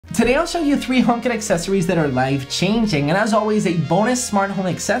Today I'll show you 3 HomeKit accessories that are life-changing, and as always, a bonus smart home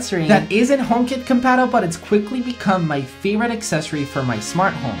accessory that isn't HomeKit compatible, but it's quickly become my favorite accessory for my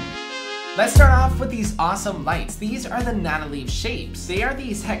smart home. Let's start off with these awesome lights. These are the Nanoleaf shapes. They are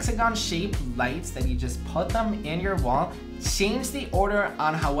these hexagon-shaped lights that you just put them in your wall, change the order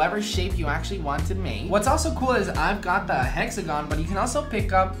on however shape you actually want to make. What's also cool is I've got the hexagon, but you can also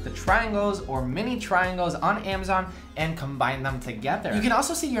pick up the triangles or mini triangles on Amazon and combine them together. You can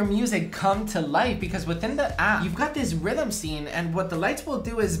also see your music come to life because within the app, you've got this rhythm scene, and what the lights will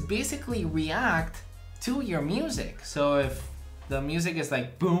do is basically react to your music. So if the music is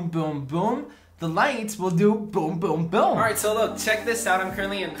like boom, boom, boom, the lights will do boom, boom, boom. All right, so look, check this out. I'm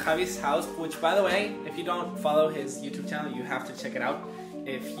currently in Govee's house, which by the way, if you don't follow his YouTube channel, you have to check it out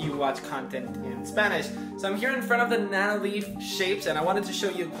if you watch content in Spanish. So I'm here in front of the Nanoleaf shapes, and I wanted to show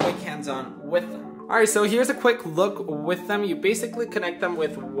you a quick hands-on with them. All right, so here's a quick look with them. You basically connect them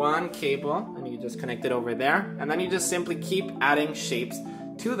with one cable, and you just connect it over there, and then you just simply keep adding shapes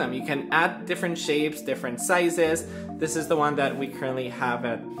to them. You can add different shapes, different sizes. This is the one that we currently have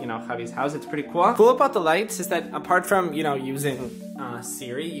at, Govee's house. It's pretty cool. Cool about the lights is that apart from, using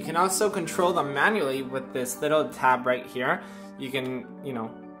Siri, you can also control them manually with this little tab right here. You can,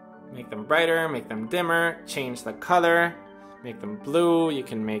 make them brighter, make them dimmer, change the color, make them blue, you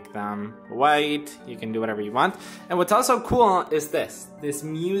can make them white, you can do whatever you want. And what's also cool is this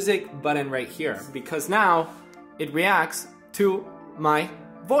music button right here, because now it reacts to my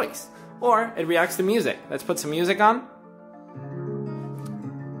voice, or it reacts to music. Let's put some music on.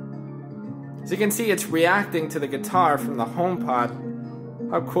 So you can see it's reacting to the guitar from the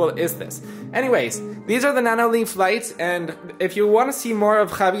HomePod. How cool is this? Anyways, these are the Nanoleaf lights, and if you want to see more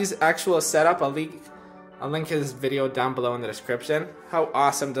of Govee's actual setup, I'll link his video down below in the description. How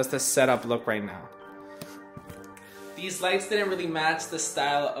awesome does this setup look right now? These lights didn't really match the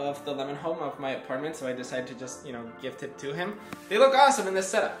style of the lemon home of my apartment, so I decided to just, gift it to him. They look awesome in this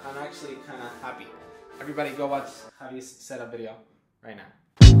setup. I'm actually kind of happy. Everybody go watch Govee's setup video right now.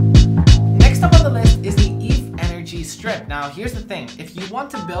 Next up on the list is the Eve Energy Strip. Now here's the thing, if you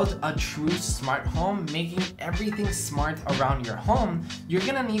want to build a true smart home, making everything smart around your home, you're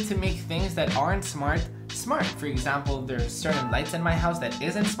gonna need to make things that aren't smart. For example, there's certain lights in my house that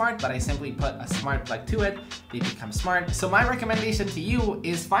isn't smart, but I simply put a smart plug to it, they become smart. So my recommendation to you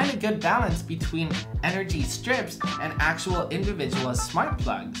is find a good balance between energy strips and actual individual smart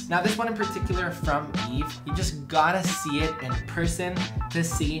plugs. Now this one in particular from Eve, you just gotta see it in person to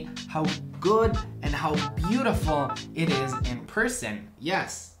see how good and how beautiful it is in person.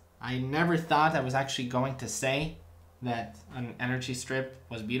 Yes, I never thought I was actually going to say that an energy strip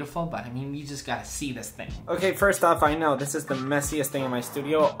was beautiful, but I mean, you just gotta see this thing. Okay, first off, I know this is the messiest thing in my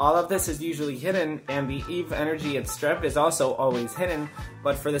studio. All of this is usually hidden, and the Eve Energy Strip is also always hidden,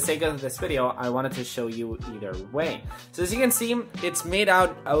 but for the sake of this video, I wanted to show you either way. So as you can see, it's made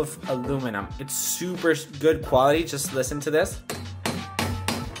out of aluminum. It's super good quality, just listen to this.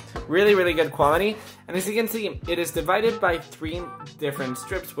 Really, really good quality. And as you can see, it is divided by 3 different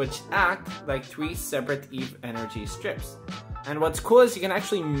strips, which act like 3 separate Eve Energy strips. And what's cool is you can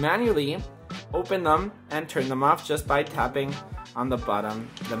actually manually open them and turn them off just by tapping on the bottom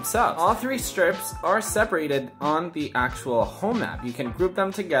themselves. All 3 strips are separated on the actual home app. You can group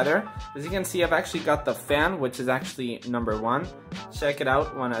them together. As you can see, I've actually got the fan, which is actually number 1. Check it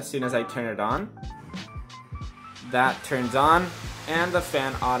out as soon as I turn it on. That turns on, and the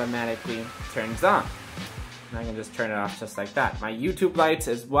fan automatically turns on. And I can just turn it off just like that. My YouTube lights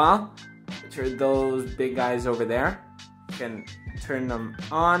as well, which are those big guys over there. You can turn them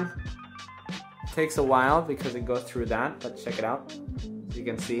on. It takes a while because it goes through that, but check it out. You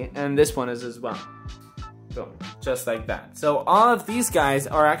can see, and this one is as well. Boom, just like that. So all of these guys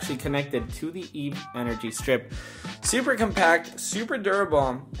are actually connected to the Eve Energy Strip. Super compact, super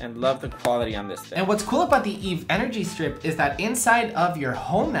durable, and love the quality on this thing. And what's cool about the Eve Energy Strip is that inside of your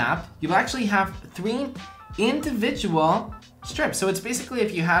home app, you'll actually have 3 individual strips. So it's basically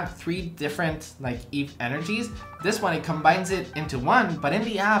if you had 3 different Eve Energies, this one, it combines it into one, but in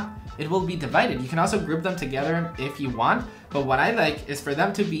the app, it will be divided. You can also group them together if you want, but what I like is for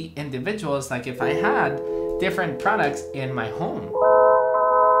them to be individuals, like if I had different products in my home.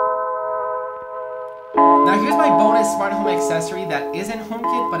 Now here's my bonus smart home accessory that isn't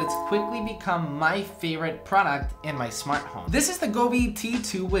HomeKit, but it's quickly become my favorite product in my smart home. This is the Govee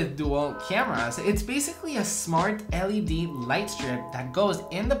T2 with dual cameras. It's basically a smart LED light strip that goes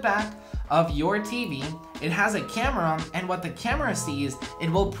in the back of your TV. It has a camera, and what the camera sees,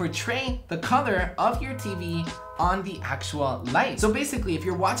 it will portray the color of your TV on the actual light. So basically, if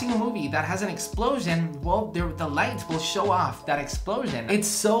you're watching a movie that has an explosion, well, the light will show off that explosion. It's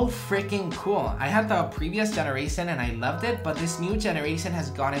so freaking cool. I had the previous generation and I loved it, but this new generation has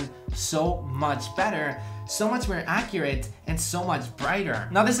gotten so much better, so much more accurate, and so much brighter.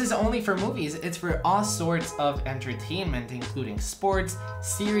 Now, this is only for movies. It's for all sorts of entertainment, including sports,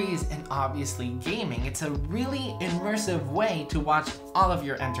 series, and obviously gaming. It's a really immersive way to watch all of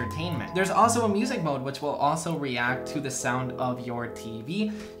your entertainment. There's also a music mode, which will also react to the sound of your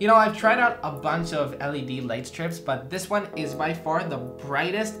TV. You know, I've tried out a bunch of LED light strips, but this one is by far the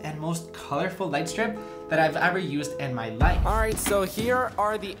brightest and most colorful light strip that I've ever used in my life. All right, so here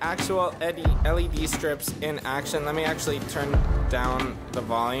are the actual LED strips in action. Let me actually turn down the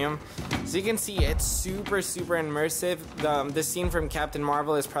volume. So you can see it's super immersive. The scene from Captain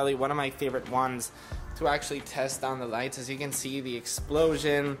Marvel is probably one of my favorite ones to actually test down the lights. As you can see, the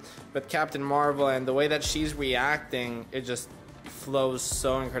explosion with Captain Marvel and the way that she's reacting, it just flows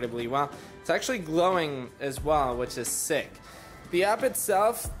so incredibly well. It's actually glowing as well, which is sick. The app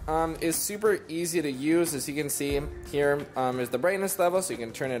itself is super easy to use. As you can see here is the brightness level, so you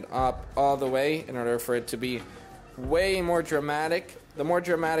can turn it up all the way in order for it to be way more dramatic. The more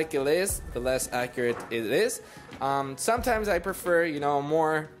dramatic it is, the less accurate it is. Sometimes I prefer, you know, a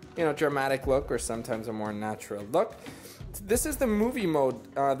more, you know, dramatic look, or sometimes a more natural look. This is the movie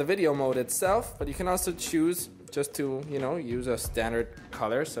mode, the video mode itself, but you can also choose just to, you know, use a standard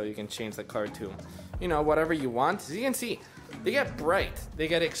color, so you can change the color to, you know, whatever you want. As you can see, they get bright. They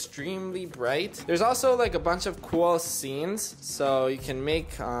get extremely bright. There's also like a bunch of cool scenes. So you can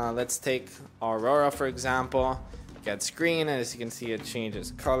make, let's take Aurora for example. Gets green, and as you can see, it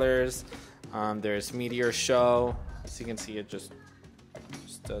changes colors. There's Meteor Show. As you can see, it just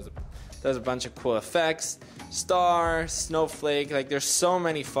does a bunch of cool effects. Star, Snowflake, like there's so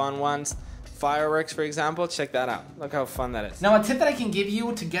many fun ones. Fireworks, for example, check that out. Look how fun that is. Now, a tip that I can give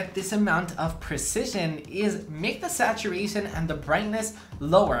you to get this amount of precision is make the saturation and the brightness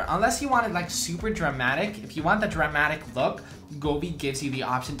lower. Unless you want it like super dramatic. If you want the dramatic look, Govee gives you the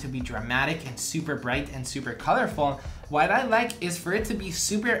option to be dramatic and super bright and super colorful. What I like is for it to be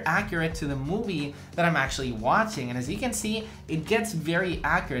super accurate to the movie that I'm actually watching. And as you can see, it gets very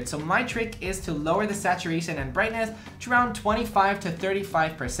accurate. So my trick is to lower the saturation and brightness to around 25 to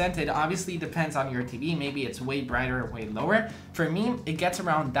 35%. It obviously depends on your TV. Maybe it's way brighter or way lower. For me, it gets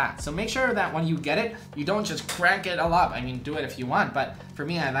around that. So make sure that when you get it, you don't just crank it all up. I mean, do it if you want, but for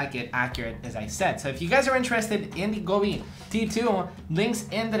me, I like it accurate, as I said. So if you guys are interested in the Govee T2, links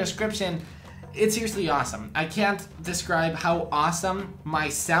in the description. It's seriously awesome. I can't describe how awesome my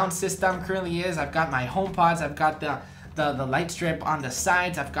sound system currently is. I've got my HomePods, I've got the light strip on the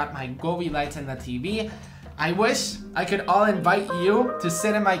sides, I've got my Govee lights in the TV. I wish I could all invite you to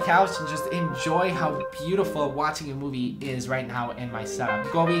sit on my couch and just enjoy how beautiful watching a movie is right now in my setup.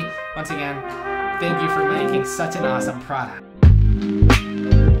 Govee, once again, thank you for making such an awesome product.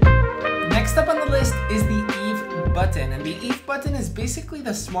 Next up on the list is the button, and the Eve button is basically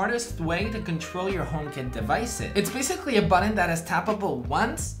the smartest way to control your HomeKit devices. It's basically a button that is tappable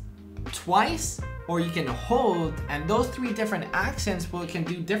once, twice, or you can hold, and those three different actions can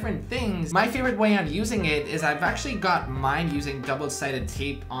do different things. My favorite way on using it is I've actually got mine using double-sided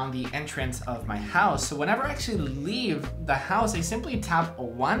tape on the entrance of my house. So whenever I actually leave the house, I simply tap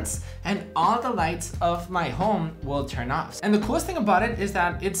once and all the lights of my home will turn off. And the coolest thing about it is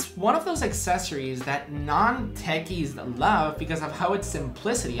that it's one of those accessories that non-techies love because of how its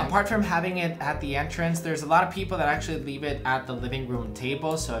simplicity. Apart from having it at the entrance, there's a lot of people that actually leave it at the living room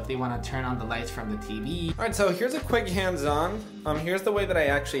table. So if they want to turn on the lights from the TV. All right, so here's a quick hands-on. Here's the way that I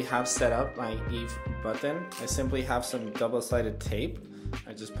actually have set up my Eve button. I simply have some double-sided tape.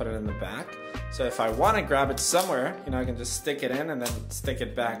 I just put it in the back. So if I want to grab it somewhere, you know, I can just stick it in and then stick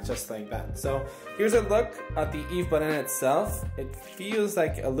it back just like that. So here's a look at the Eve button itself. It feels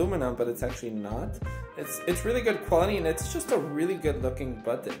like aluminum, but it's actually not. It's really good quality, and it's just a really good looking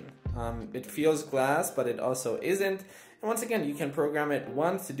button. It feels glass, but it also isn't. And once again, you can program it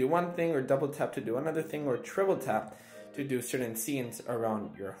once to do one thing, or double tap to do another thing, or triple tap to do certain scenes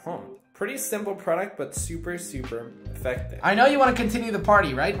around your home. Pretty simple product, but super effective. I know you want to continue the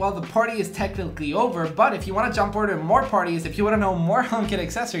party, right? Well, the party is technically over, but if you want to jump over to more parties, if you want to know more HomeKit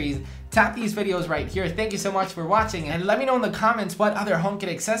accessories, tap these videos right here. Thank you so much for watching, and let me know in the comments what other HomeKit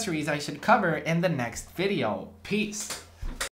accessories I should cover in the next video. Peace.